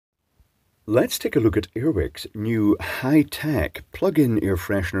Let's take a look at Air Wick's new high-tech plug-in air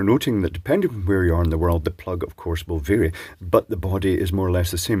freshener, noting that depending on where you are in the world, the plug of course will vary, but the body is more or less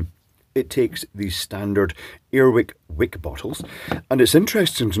the same. It takes these standard Air Wick bottles, and it's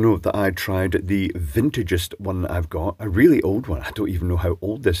interesting to note that I tried the vintagest one I've got, a really old one. I don't even know how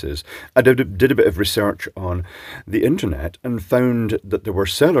old this is. I did a bit of research on the internet and found that there were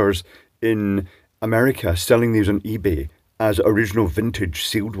sellers in America selling these on eBay as original vintage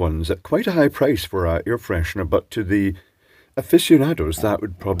sealed ones at quite a high price for an air freshener, but to the aficionados that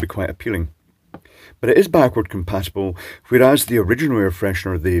would probably be quite appealing. But it is backward compatible, whereas the original air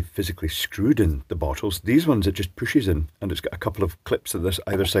freshener, they physically screwed in the bottles. These ones it just pushes in, and it's got a couple of clips at this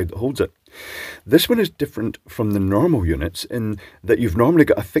either side that holds it. This one is different from the normal units in that you've normally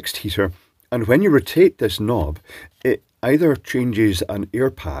got a fixed heater, and when you rotate this knob, it either changes an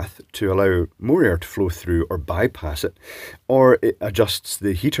air path to allow more air to flow through or bypass it, or it adjusts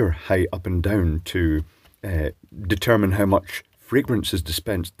the heater height up and down to determine how much fragrance is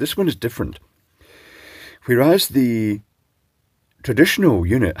dispensed. This one is different. Whereas the traditional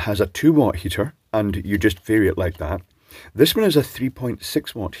unit has a 2-watt heater and you just vary it like that, this one is a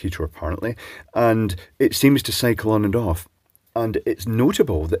 3.6-watt heater apparently, and it seems to cycle on and off. And it's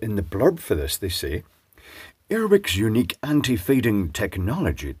notable that in the blurb for this they say, Air Wick's unique anti-fading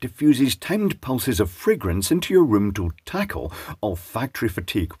technology diffuses timed pulses of fragrance into your room to tackle olfactory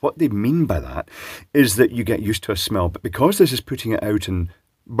fatigue. What they mean by that is that you get used to a smell, but because this is putting it out in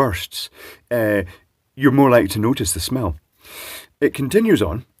bursts, you're more likely to notice the smell. It continues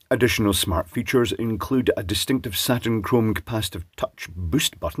on. Additional smart features include a distinctive satin chrome capacitive touch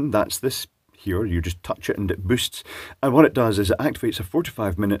boost button. That's this here. You just touch it and it boosts. And what it does is it activates a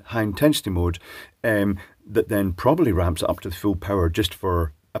 45-minute high-intensity mode that then probably ramps it up to the full power just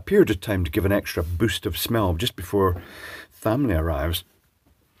for a period of time to give an extra boost of smell just before family arrives.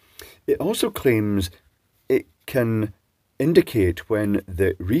 It also claims it can indicate when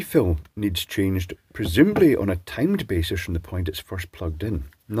the refill needs changed, presumably on a timed basis from the point it's first plugged in.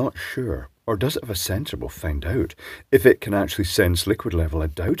 Not sure. Or does it have a sensor? We'll find out. If it can actually sense liquid level, I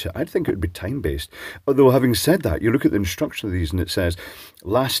doubt it. I'd think it would be time-based. Although having said that, you look at the instruction of these and it says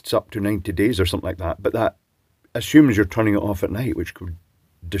lasts up to 90 days or something like that, but that assumes you're turning it off at night, which could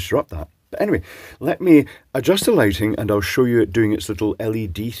disrupt that. But anyway, let me adjust the lighting and I'll show you it doing its little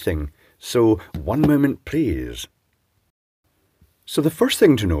LED thing. So, one moment please. So the first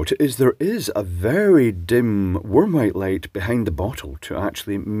thing to note is there is a very dim warm white light behind the bottle to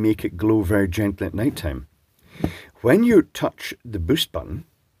actually make it glow very gently at night time. When you touch the boost button,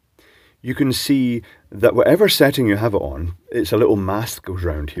 you can see that whatever setting you have it on, it's a little mask that goes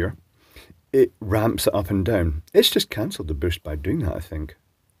around here. It ramps it up and down. It's just cancelled the boost by doing that, I think.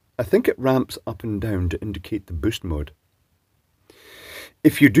 I think it ramps up and down to indicate the boost mode.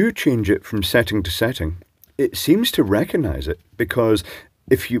 If you do change it from setting to setting, it seems to recognize it, because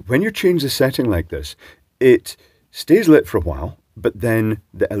when you change the setting like this, it stays lit for a while, but then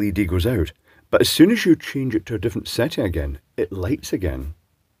the LED goes out. But as soon as you change it to a different setting again, it lights again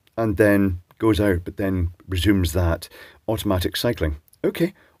and then goes out, but then resumes that automatic cycling.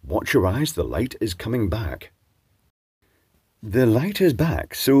 Okay, watch your eyes, the light is coming back. The light is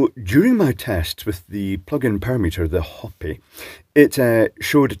back. So during my tests with the plug-in power meter, the Hoppy, it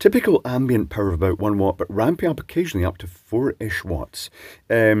showed a typical ambient power of about 1 watt, but ramping up occasionally up to 4-ish watts.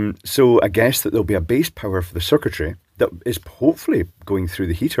 So I guess that there'll be a base power for the circuitry that is hopefully going through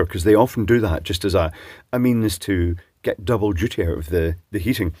the heater, because they often do that just as a means to get double duty out of the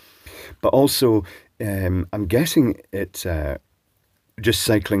heating. But also, I'm guessing it's just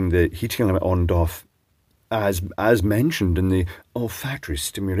cycling the heating element on and off as mentioned in the olfactory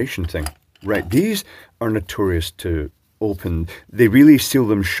stimulation thing. Right, these are notorious to open. They really seal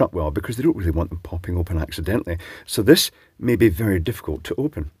them shut well because they don't really want them popping open accidentally. So this may be very difficult to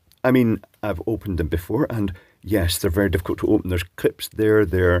open. I mean, I've opened them before and yes, they're very difficult to open. There's clips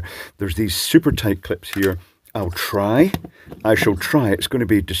there's these super tight clips here. I shall try. It's going to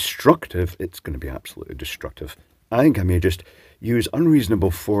be destructive. It's going to be absolutely destructive. I think I may just use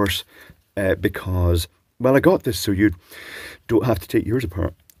unreasonable force because, well, I got this so you don't have to take yours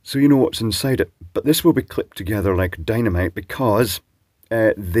apart. So you know what's inside it. But this will be clipped together like dynamite because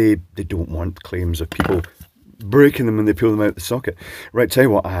they don't want claims of people breaking them when they pull them out the socket. Right, tell you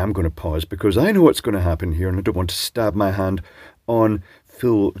what, I am going to pause because I know what's going to happen here and I don't want to stab my hand on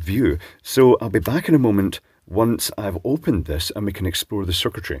full view. So I'll be back in a moment once I've opened this and we can explore the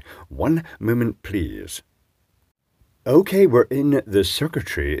circuitry. One moment, please. Okay, we're in. The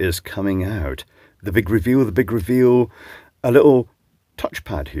circuitry is coming out. The big reveal, a little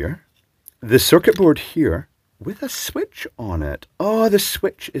touchpad here. The circuit board here with a switch on it. Oh, the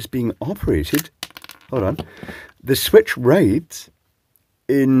switch is being operated. Hold on. The switch rides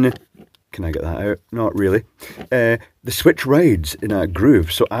in... Can I get that out? Not really. The switch rides in a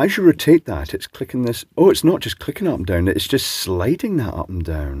groove. So as you rotate that, it's clicking this. Oh, it's not just clicking up and down. It's just sliding that up and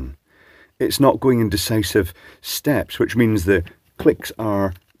down. It's not going in decisive steps, which means the clicks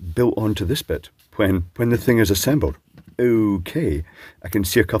are built onto this bit when the thing is assembled. Okay, I can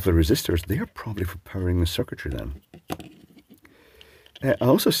see a couple of resistors. They're probably for powering the circuitry then. I'm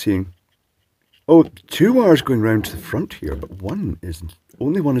also seeing, oh, 2 wires going round to the front here, but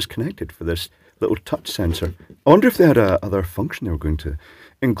only one is connected for this little touch sensor. I wonder if they had other function they were going to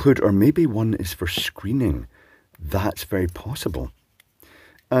include, or maybe one is for screening. That's very possible.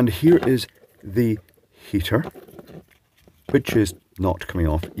 And here is the heater, which is not coming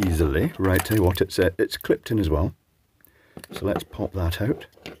off easily. Right, tell you what, it's clipped in as well. So let's pop that out.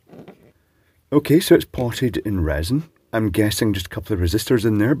 Okay, so it's potted in resin. I'm guessing just a couple of resistors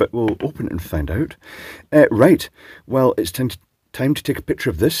in there, but we'll open it and find out. Right, well, it's time to take a picture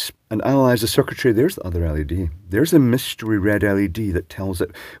of this and analyse the circuitry. There's the other LED. There's a mystery red LED that tells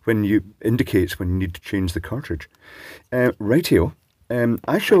it indicates when you need to change the cartridge. Rightio.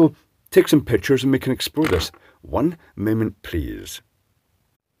 I shall take some pictures and we can explore this. One moment, please.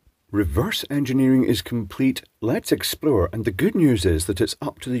 Reverse engineering is complete. Let's explore. And the good news is that it's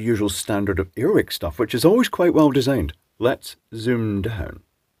up to the usual standard of Air Wick stuff, which is always quite well designed. Let's zoom down.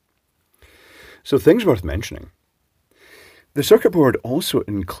 So things worth mentioning. The circuit board also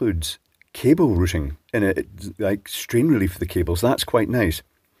includes cable routing in it, like strain relief for the cables. That's quite nice.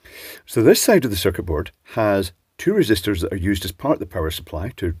 So this side of the circuit board has 2 resistors that are used as part of the power supply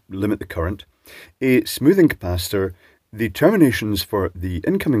to limit the current, a smoothing capacitor, the terminations for the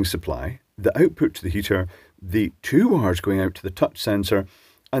incoming supply, the output to the heater, the 2 wires going out to the touch sensor,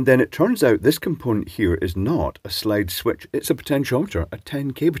 and then it turns out this component here is not a slide switch, it's a potentiometer, a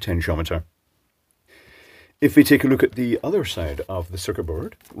 10K potentiometer. If we take a look at the other side of the circuit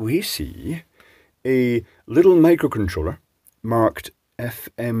board, we see a little microcontroller marked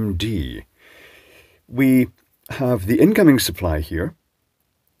FMD. We have the incoming supply here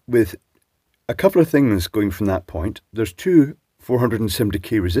with a couple of things going from that point. There's 2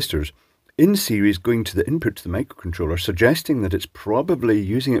 470k resistors in series going to the input to the microcontroller, suggesting that it's probably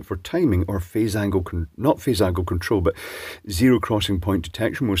using it for timing or phase angle, not phase angle control, but zero crossing point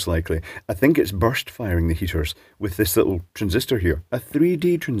detection most likely. I think it's burst firing the heaters with this little transistor here, a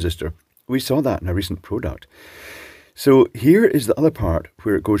 3D transistor. We saw that in a recent product. So here is the other part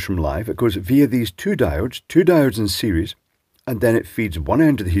where it goes from live. It goes via these 2 diodes in series, and then it feeds one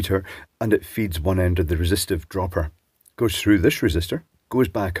end of the heater and it feeds one end of the resistive dropper. Goes through this resistor, goes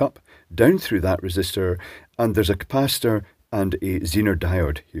back up, down through that resistor, and there's a capacitor and a Zener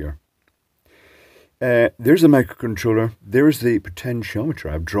diode here. There's the microcontroller, there's the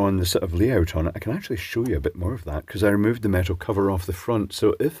potentiometer. I've drawn the sort of layout on it. I can actually show you a bit more of that because I removed the metal cover off the front.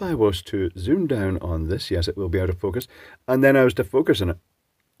 So if I was to zoom down on this, yes, it will be out of focus, and then I was to focus on it,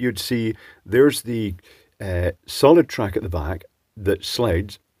 you'd see there's the solid track at the back that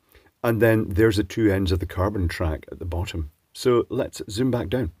slides, and then there's the 2 ends of the carbon track at the bottom. So let's zoom back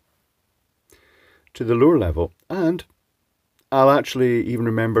down to the lower level, and I'll actually even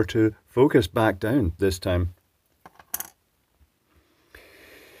remember to focus back down this time.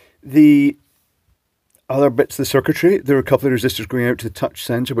 The other bits of the circuitry, there are a couple of resistors going out to the touch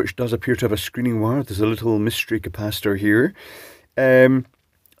sensor, which does appear to have a screening wire. There's a little mystery capacitor here. And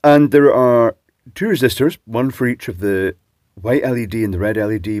there are 2 resistors, one for each of the white LED and the red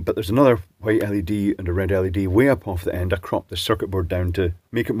LED, but there's another white LED and a red LED way up off the end. I cropped the circuit board down to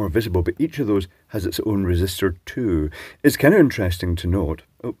make it more visible, but each of those has its own resistor too. It's kind of interesting to note,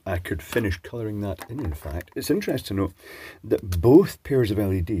 oh, I could finish colouring that in fact. It's interesting to note that both pairs of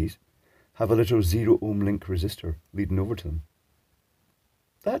LEDs have a little 0 ohm link resistor leading over to them.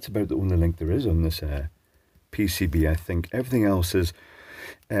 That's about the only link there is on this PCB, I think. Everything else is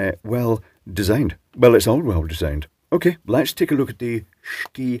well designed. Well, it's all well designed. Okay, let's take a look at the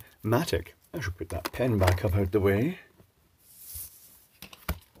schematic. I should put that pen back up out the way.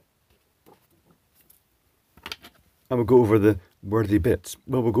 And we'll go over the worthy bits.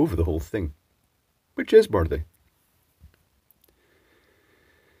 Well, we'll go over the whole thing, which is worthy.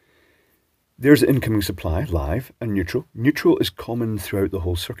 There's the incoming supply, live and neutral. Neutral is common throughout the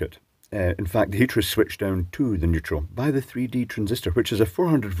whole circuit. In fact, the heater is switched down to the neutral by the 3D transistor, which is a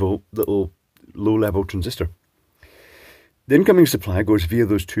 400 volt little low-level transistor. The incoming supply goes via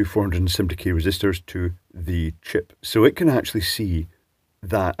those 2 470k resistors to the chip. So it can actually see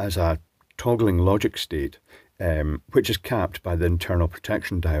that as a toggling logic state, which is capped by the internal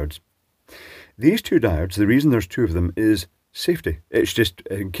protection diodes. These two diodes, the reason there's two of them is safety. It's just,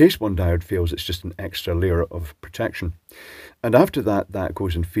 in case one diode fails, it's just an extra layer of protection. And after that, that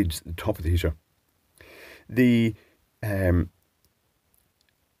goes and feeds the top of the heater. The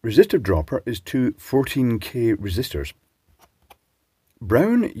resistive dropper is two 14K resistors.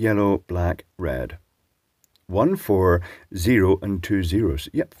 Brown, yellow, black, red. 1, 4, 0 and 2 zeros.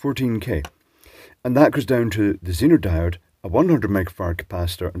 Yep, 14K. And that goes down to the Xeno diode, a 100 microfarad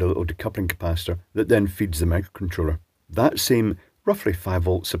capacitor and a little decoupling capacitor that then feeds the microcontroller. That same roughly 5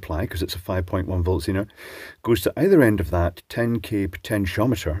 volt supply, because it's a 5.1 volt Xeno, goes to either end of that 10K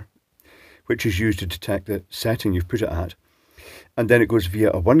potentiometer, which is used to detect the setting you've put it at. And then it goes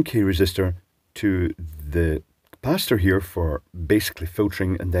via a 1K resistor to the capacitor here for basically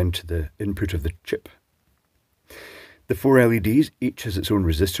filtering, and then to the input of the chip. The 4 LEDs each has its own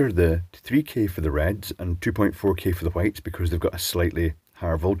resistor, the 3K for the reds and 2.4K for the whites, because they've got a slightly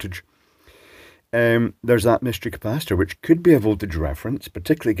higher voltage. There's that mystery capacitor, which could be a voltage reference,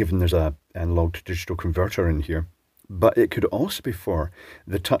 particularly given there's a analog to digital converter in here. But it could also be for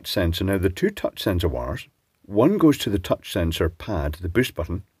the touch sensor. Now, the two touch sensor wires, one goes to the touch sensor pad, the boost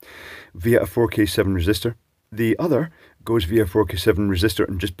button, via a 4K7 resistor. The other goes via 4K7 resistor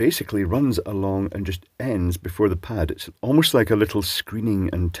and just basically runs along and just ends before the pad. It's almost like a little screening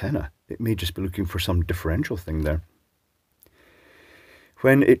antenna. It may just be looking for some differential thing there.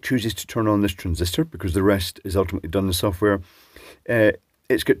 When it chooses to turn on this transistor, because the rest is ultimately done in the software,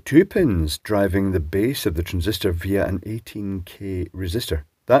 it's got 2 pins driving the base of the transistor via an 18K resistor.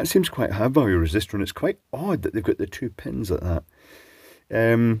 That seems quite high value resistor, and it's quite odd that they've got the 2 pins like that.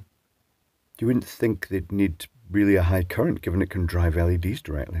 You wouldn't think they'd need really a high current, given it can drive LEDs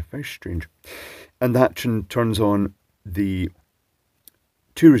directly. Very strange. And that turns on the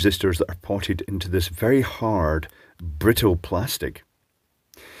 2 resistors that are potted into this very hard, brittle plastic.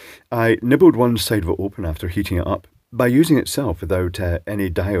 I nibbled one side of it open after heating it up by using it itself without any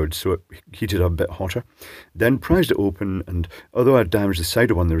diodes, so it heated up a bit hotter. Then prized it open, and although I damaged the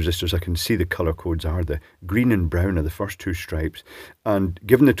side of one of the resistors, I can see the colour codes are the green and brown are the first 2 stripes. And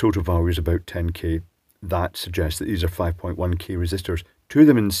given the total value is about 10K, that suggests that these are 5.1K resistors, 2 of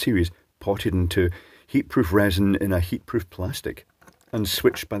them in series, potted into heatproof resin in a heatproof plastic and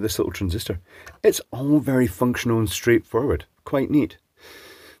switched by this little transistor. It's all very functional and straightforward. Quite neat.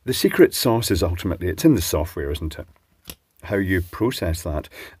 The secret sauce is ultimately, it's in the software, isn't it? How you process that.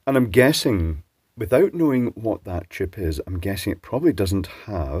 And I'm guessing, without knowing what that chip is, I'm guessing it probably doesn't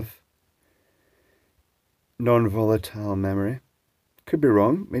have non-volatile memory. Could be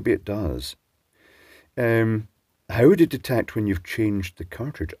wrong, maybe it does. How would it detect when you've changed the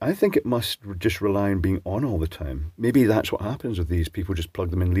cartridge? I think it must just rely on being on all the time. Maybe that's what happens with these. People just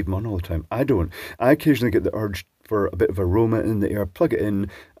plug them in, leave them on all the time. I don't. I occasionally get the urge for a bit of aroma in the air, plug it in,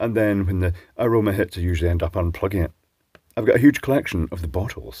 and then when the aroma hits, I usually end up unplugging it. I've got a huge collection of the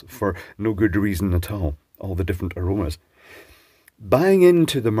bottles for no good reason at all the different aromas. Buying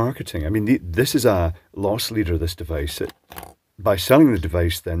into the marketing, I mean, this is a loss leader, this device. By selling the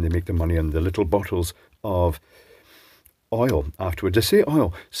device, then they make the money on the little bottles of oil afterwards. I say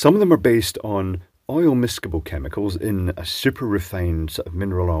oil. Some of them are based on oil miscible chemicals in a super refined sort of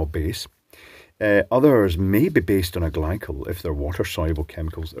mineral oil base. Others may be based on a glycol if they're water-soluble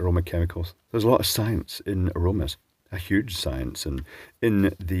chemicals, aroma chemicals. There's a lot of science in aromas, a huge science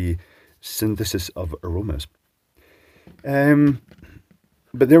in the synthesis of aromas. But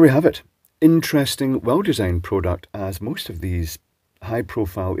there we have it. Interesting, well-designed product, as most of these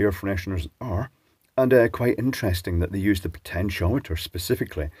high-profile air fresheners are. And quite interesting that they use the potentiometer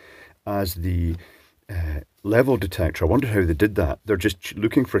specifically as the level detector. I wonder how they did that. They're just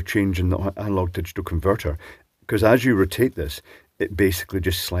looking for a change in the analog digital converter, because as you rotate this, it basically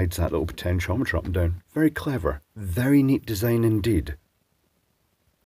just slides that little potentiometer up and down. Very clever, very neat design indeed.